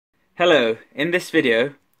Hello, in this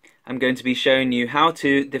video I'm going to be showing you how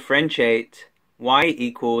to differentiate y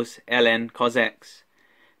equals ln cos x.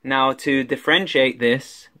 Now to differentiate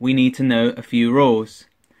this we need to know a few rules.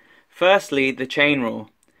 Firstly, the chain rule.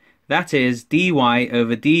 That is dy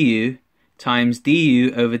over du times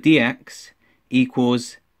du over dx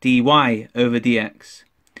equals dy over dx.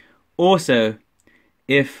 Also,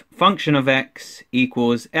 if function of x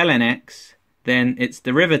equals ln x, then its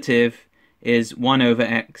derivative is 1 over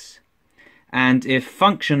x. And if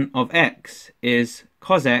function of x is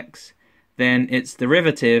cos x, then its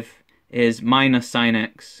derivative is minus sin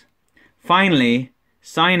x. Finally,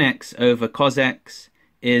 sin x over cos x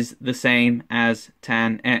is the same as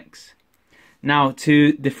tan x. Now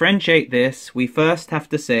to differentiate this, we first have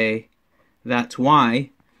to say that y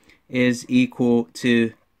is equal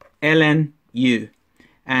to ln u,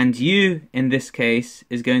 and u in this case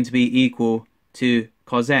is going to be equal to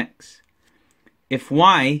cos x. If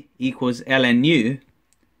y equals ln u,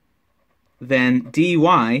 then dy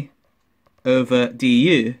over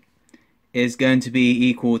du is going to be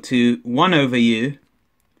equal to 1 over u,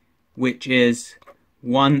 which is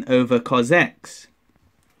 1 over cos x,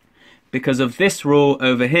 because of this rule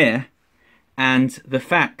over here and the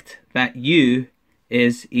fact that u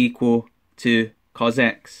is equal to cos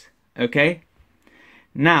x. Okay?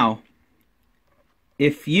 Now,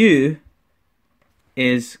 if u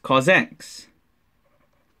is cos x,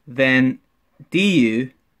 then du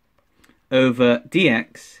over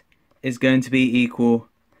dx is going to be equal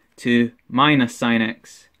to minus sin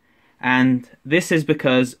x. And this is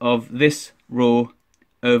because of this rule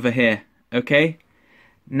over here. Okay?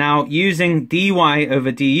 Now, using dy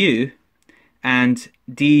over du and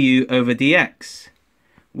du over dx,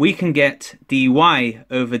 we can get dy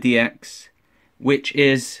over dx, which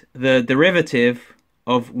is the derivative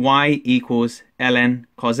of y equals ln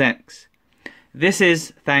cos x. This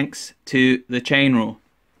is thanks to the chain rule.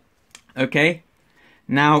 Okay?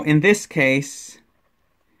 Now in this case,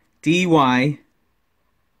 dy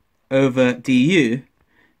over du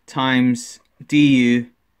times du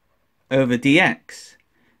over dx,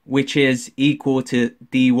 which is equal to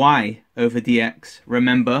dy over dx,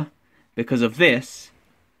 remember, because of this,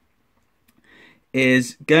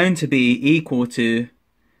 is going to be equal to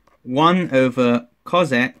 1 over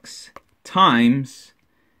cos x times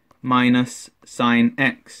minus sin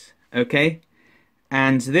x, okay?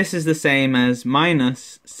 And this is the same as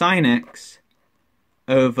minus sin x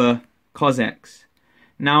over cos x.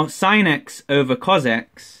 Now sin x over cos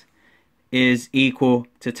x is equal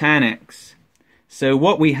to tan x. So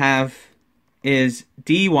what we have is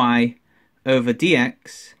dy over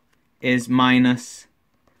dx is minus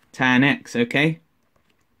tan x, okay?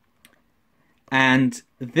 And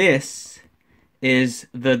this is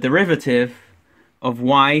the derivative of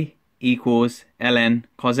y equals ln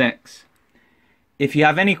cos x. If you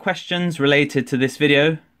have any questions related to this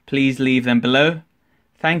video, please leave them below.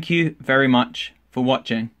 Thank you very much for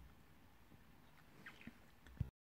watching.